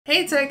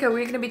Hey, it's Erika.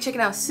 We're going to be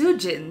checking out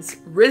SOOJIN's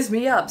RIZZ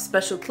Me Up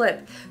special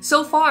clip.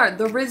 So far,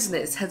 the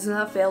RIZZness has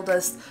not failed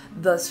us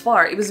thus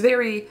far. It was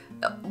very,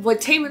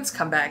 what Taemin's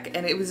comeback,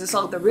 and it was a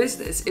song, the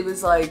RIZZness. It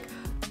was like,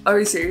 are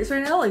we serious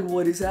right now? Like,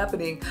 what is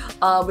happening?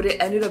 But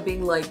it ended up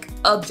being like,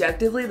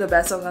 objectively, the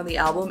best song on the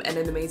album and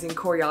an amazing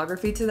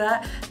choreography to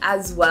that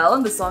as well.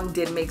 And the song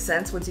did make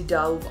sense once you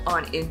dove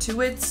on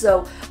into it.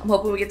 So I'm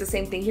hoping we get the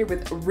same thing here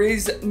with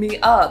RIZZ Me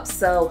Up.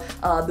 So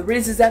the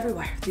RIZZ is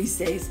everywhere these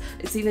days.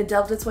 It's even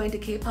delved its way into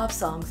K-pop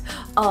songs.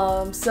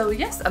 So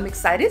yes, I'm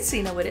excited. So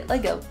you know what it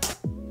like go.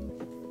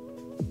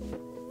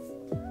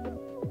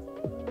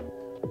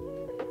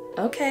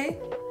 Okay.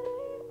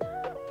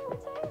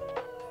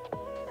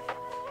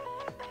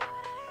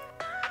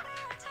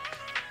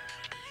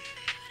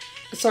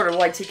 Sort of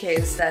Y2K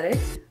aesthetic.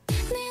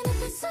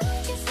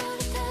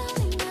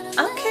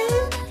 Okay.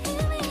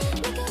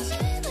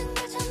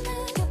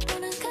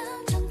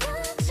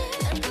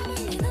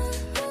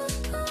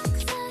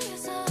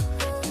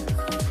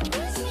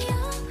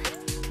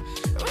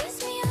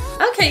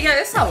 Okay,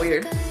 yeah, it's not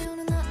weird.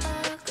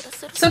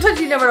 Sometimes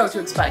you never know what to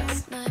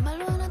expect.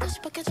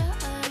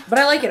 But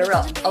I like it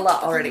a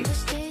lot already.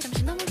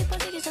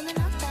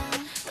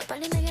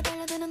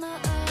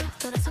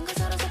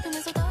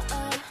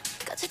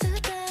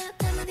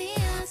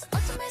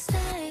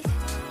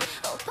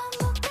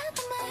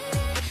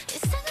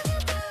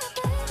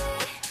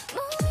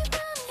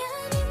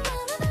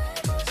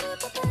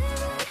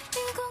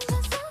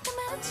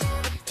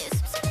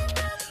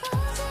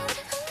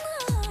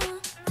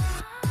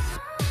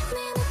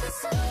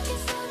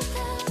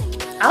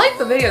 I like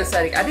the video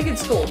setting. I think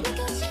it's cool.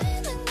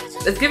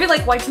 It's giving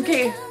like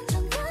Y2K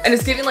and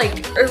it's giving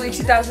like early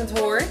 2000s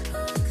horror,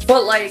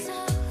 but like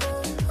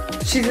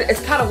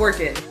it's kind of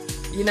working,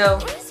 you know,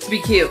 to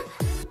be cute.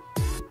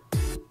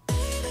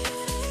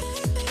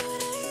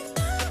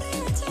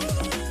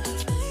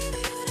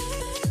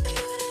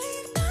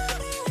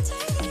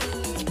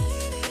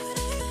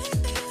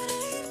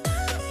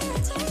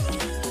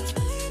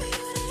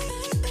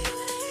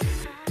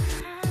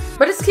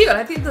 But it's cute.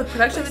 I think the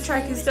production of the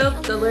track is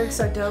dope. The lyrics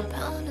are dope.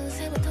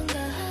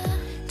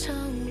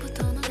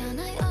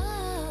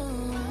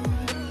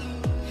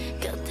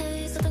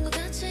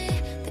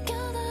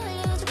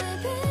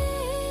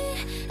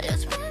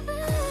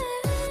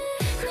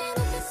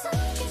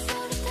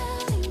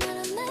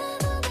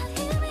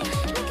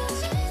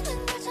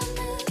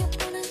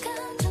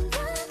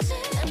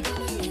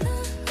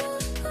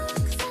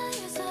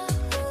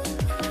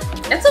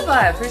 It's a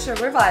vibe, for sure.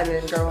 We're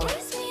vibing, girl.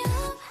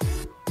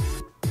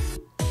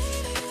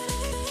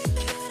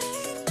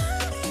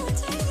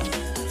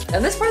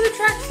 And this part of the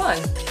track's fun.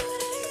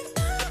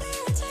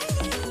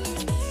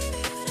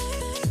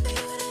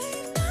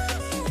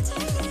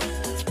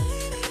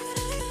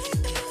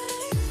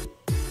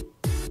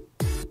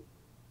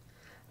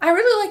 I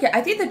really like it.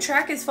 I think the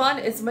track is fun.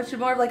 It's much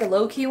more of like a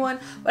low-key one,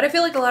 but I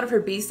feel like a lot of her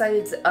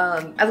B-sides,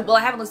 well, I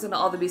haven't listened to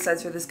all the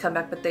B-sides for this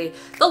comeback, but the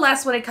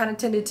last one, it kind of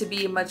tended to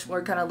be much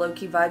more kind of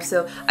low-key vibe.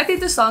 So I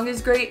think the song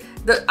is great.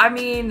 I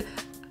mean,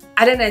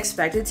 I didn't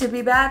expect it to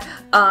be bad,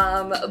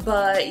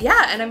 but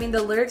yeah, and I mean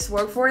the lyrics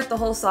work for it. The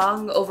whole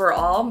song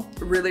overall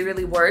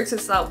really works.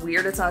 It's not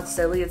weird, it's not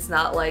silly, it's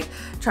not like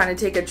trying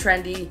to take a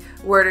trendy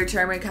word or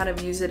term and kind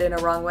of use it in a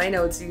wrong way.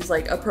 No, it's used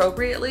like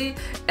appropriately,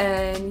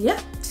 and yeah,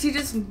 she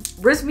just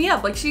rizzed me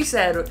up, like she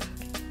said,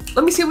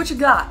 let me see what you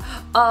got.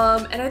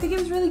 And I think it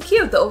was really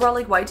cute. The overall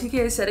like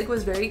Y2K aesthetic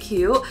was very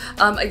cute.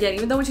 Again,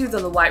 even though when she was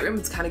in the white room,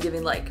 it's kind of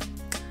giving like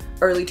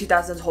early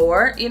 2000s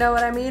horror, you know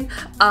what I mean?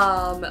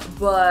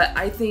 But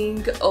I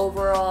think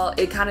overall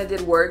it kind of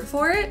did work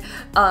for it.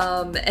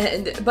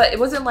 But it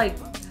wasn't like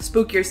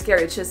spooky or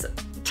scary. It's just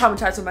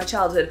traumatized from my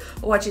childhood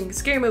watching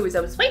scary movies I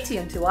was way too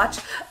young to watch.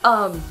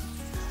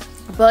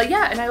 But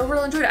yeah, and I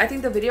overall enjoyed it. I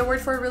think the video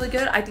worked for it really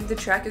good. I think the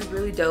track is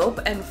really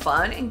dope and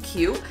fun and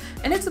cute.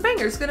 And it's a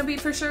banger. It's gonna be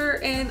for sure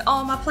in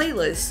all my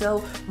playlists.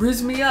 So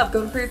RIZZ Me Up.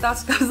 Go to put your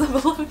thoughts below.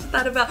 What you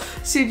thought about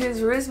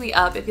SOOJIN's RIZZ Me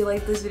Up. If you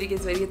like this video, give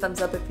this video a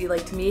thumbs up. If you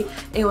liked me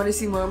and you want to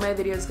see more of my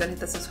videos, go and hit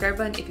that subscribe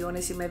button. If you want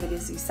to see my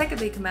videos the second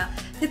they come out,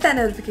 hit that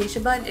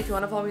notification button. If you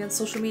want to follow me on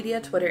social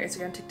media, Twitter,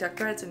 Instagram, TikTok,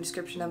 Threads, in the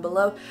description down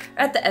below. Or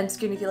at the end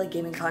screen if you like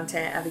gaming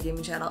content. I have a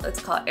gaming channel. It's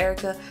called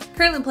Erika.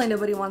 Currently playing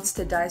Nobody Wants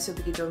to Die, so if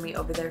you could join me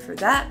over there for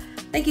that.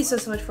 Thank you so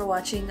much for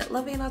watching.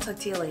 Love you, and I'll talk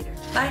to you later.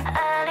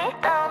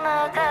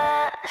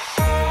 Bye.